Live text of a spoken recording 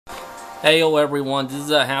Heyo everyone, this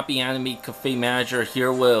is a HappyAnimaidCafeManager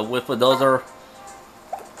here with another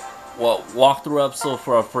walkthrough episode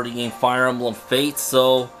for the game Fire Emblem Fates.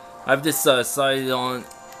 So I've just decided on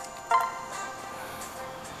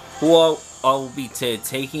who I will be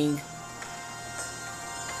taking.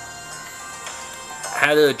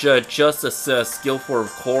 Had to adjust the skill for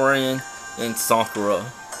Korin and Sakura.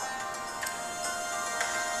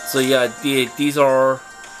 So yeah, these are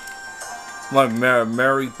my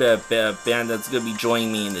merry band that's gonna be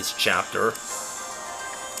joining me in this chapter.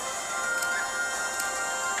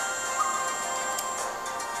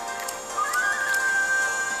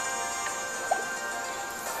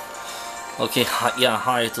 Okay, yeah,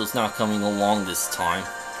 Hayato's not coming along this time.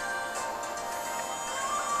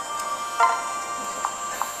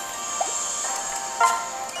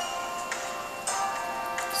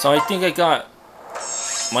 So I think I got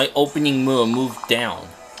my opening move moved down.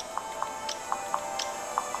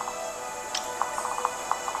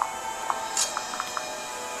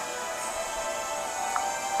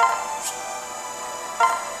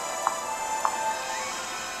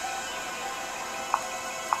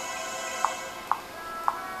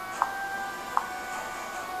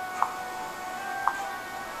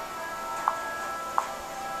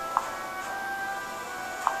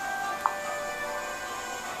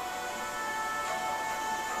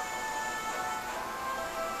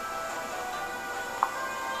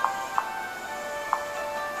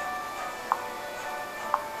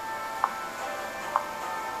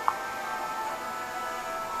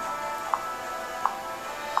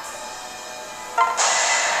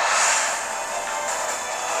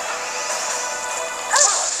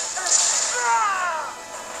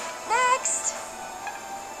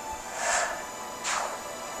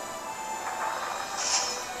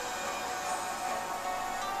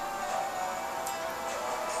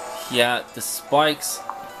 Yeah, the spikes.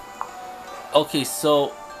 Okay,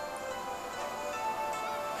 so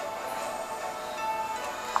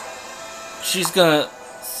she's gonna.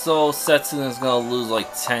 So Setsuna's gonna lose like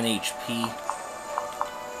 10 HP.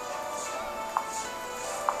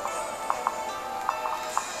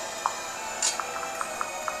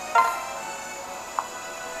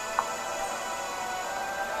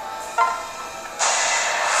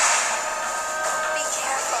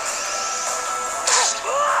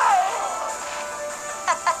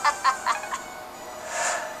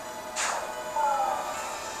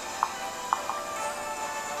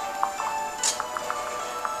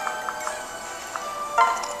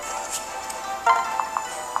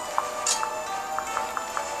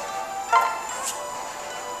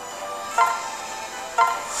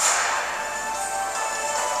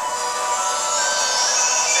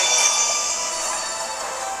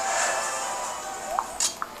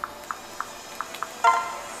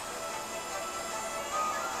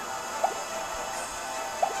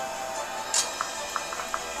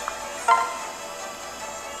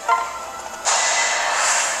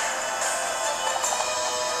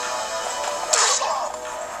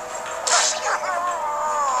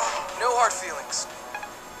 Feelings.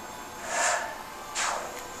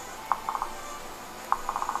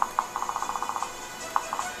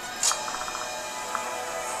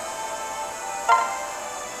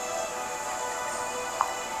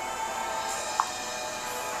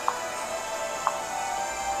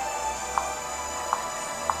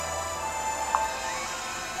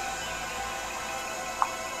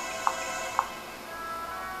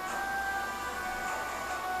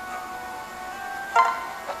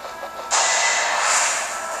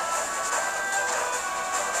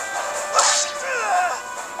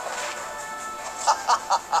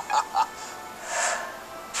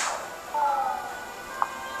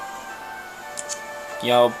 You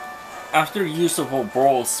know, after use of a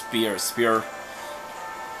brawl spear,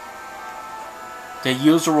 the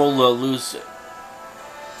user will lose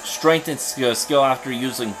strength and skill after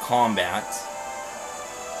using combat,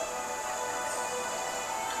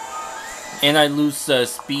 and I lose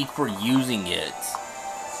speed for using it.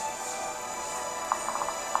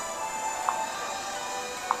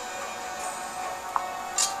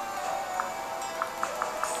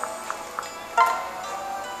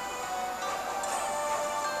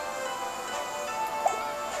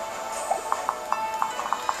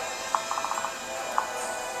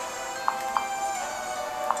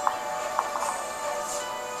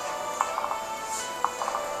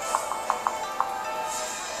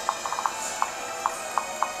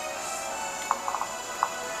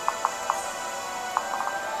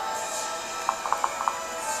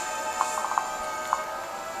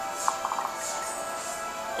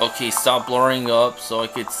 Okay, stop blurring up so I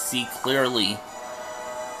could see clearly.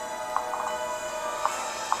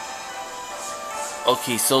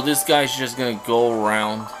 Okay, so this guy's just gonna go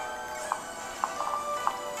around.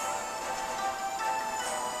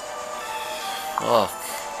 Ugh.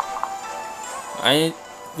 I didn't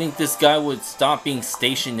think this guy would stop being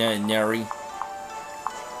stationary.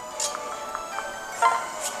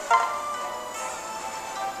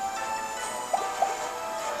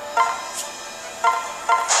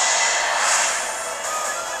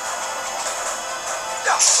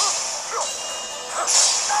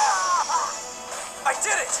 I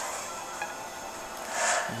did it!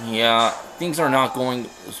 Yeah, things are not going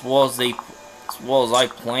as well as I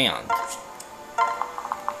planned.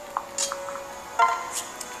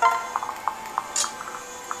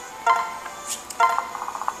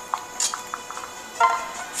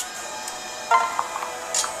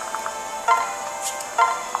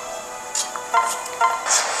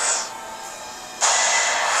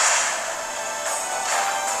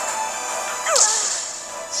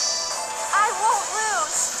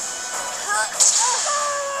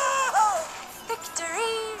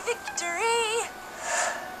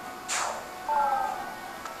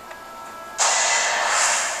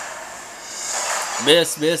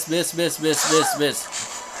 Miss.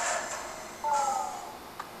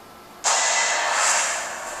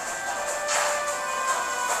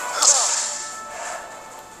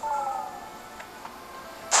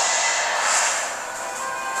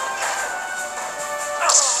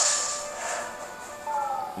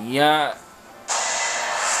 Yeah.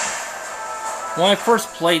 When I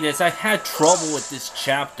first played this, I had trouble with this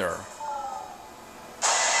chapter.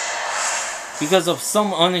 Because of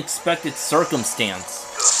some unexpected circumstance.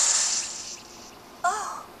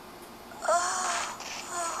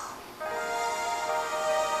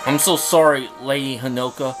 I'm so sorry, Lady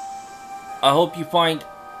Hanoka. I hope you find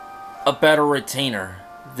a better retainer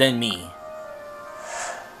than me.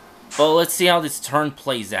 But let's see how this turn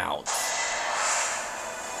plays out.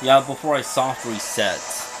 Yeah, before I soft reset.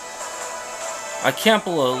 I can't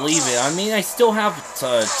believe it. I mean, I still have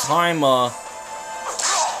time,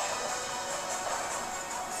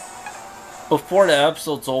 before the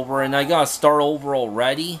episode's over, and I gotta start over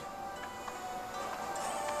already.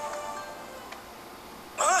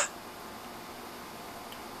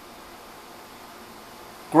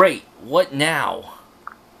 Great, what now?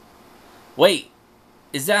 Wait,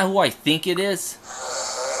 is that who I think it is?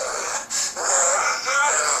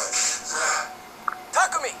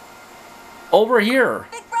 Takumi! Over here!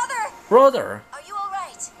 Big brother! Brother! Are you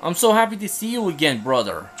alright? I'm so happy to see you again,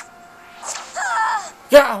 brother.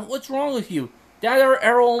 Yeah, what's wrong with you? That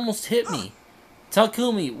arrow almost hit me.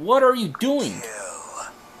 Takumi, what are you doing?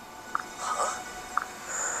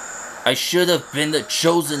 I should have been the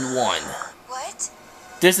chosen one. What?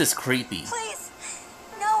 This is creepy. Please,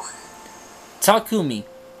 no. Takumi,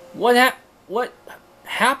 what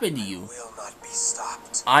happened to you? Will not be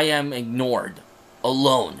stopped. I am ignored,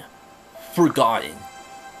 alone, forgotten,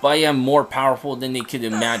 but I am more powerful than they could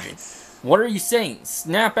imagine. What are you saying?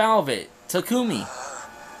 Snap out of it, Takumi.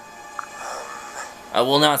 I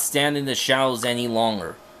will not stand in the shadows any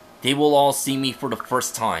longer. They will all see me for the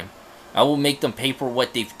first time. I will make them pay for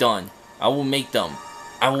what they've done. I will make them.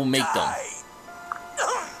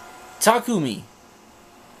 Takumi!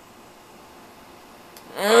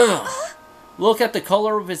 Ugh. Look at the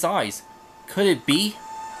color of his eyes. Could it be?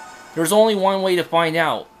 There's only one way to find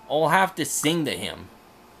out. I'll have to sing to him.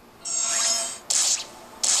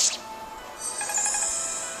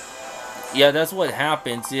 Yeah, that's what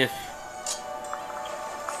happens if...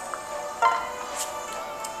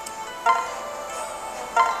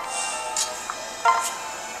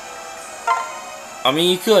 I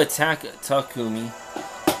mean, you could attack Takumi.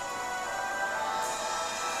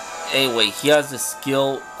 Anyway, he has a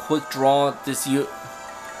skill, quick draw,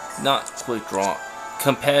 not quick draw,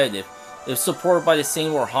 competitive. If supported by the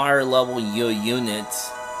same or higher level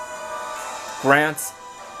units, grants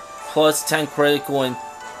plus 10 critical and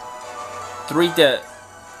 3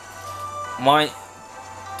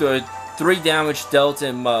 damage dealt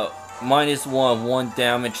and minus 1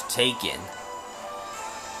 damage taken.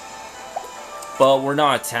 But we're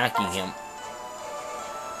not attacking him.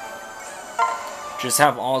 Just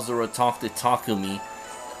have Azura talk to Takumi.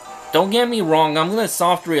 Don't get me wrong, I'm gonna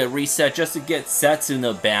soft reset just to get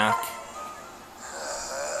Setsuna back.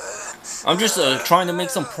 I'm just trying to make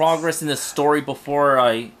some progress in the story before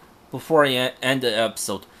I end the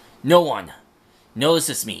episode. No one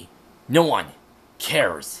notices me. No one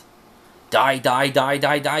cares. Die.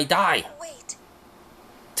 Wait.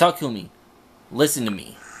 Takumi, listen to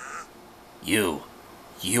me. You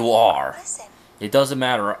are. Listen. It doesn't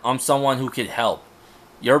matter. I'm someone who can help.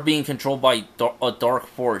 You're being controlled by a dark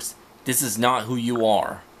force. This is not who you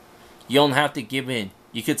are. You don't have to give in.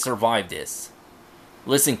 You could survive this.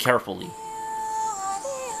 Listen carefully.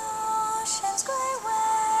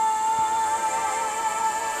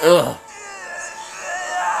 Ugh.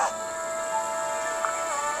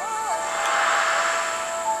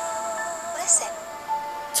 Listen.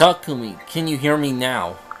 Takumi, can you hear me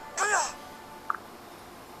now?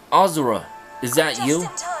 Azura, is that Just you? in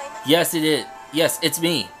time. Yes, it is. Yes, it's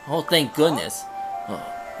me. Oh, thank goodness.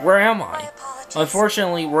 Where am My I? apologies.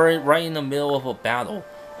 Unfortunately, we're right in the middle of a battle.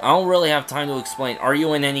 I don't really have time to explain. Are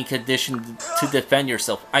you in any condition to defend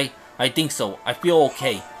yourself? I think so. I feel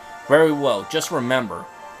okay. Very well. Just remember,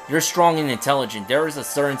 you're strong and intelligent. There is a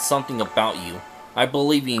certain something about you. I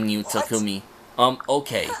believe in you, Takumi.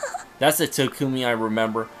 Okay. That's the Takumi I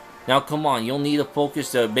remember. Now come on, you'll need to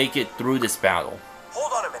focus to make it through this battle.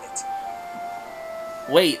 Hold on a minute.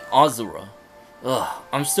 Wait, Azura. Ugh,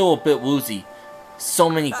 I'm still a bit woozy. So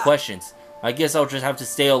many questions. I guess I'll just have to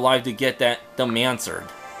stay alive to get them answered.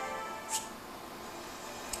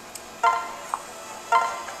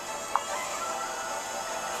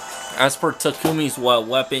 As for Takumi's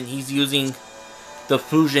weapon, he's using the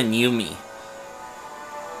Fusion Yumi.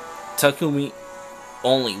 Takumi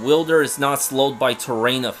only. Wielder is not slowed by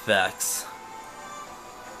terrain effects.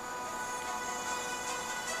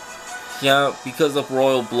 Yeah, because of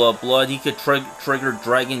royal blood, he could trigger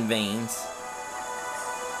dragon veins.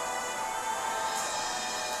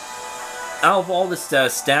 Out of all the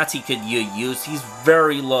stats he could use, he's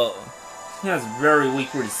very low. He has very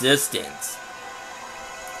weak resistance.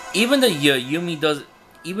 Even the Yumi does.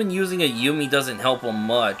 Even using a Yumi doesn't help him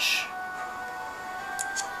much.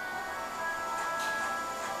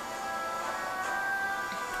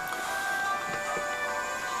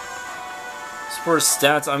 As for his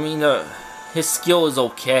stats, I mean, his skill is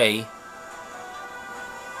okay.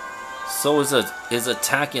 So is his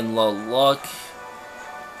attack and luck.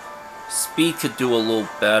 Speed could do a little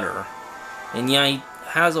better. And yeah, he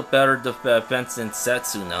has a better defense than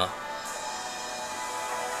Setsuna.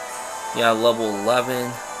 Yeah, level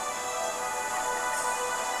 11.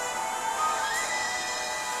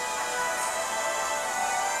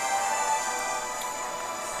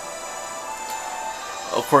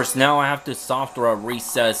 Of course, now I have to software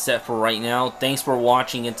reset set for right now. Thanks for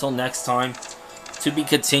watching. Until next time, to be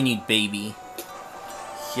continued, baby.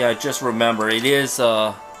 Yeah, just remember, it is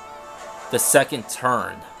the second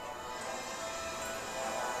turn.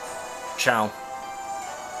 Ciao.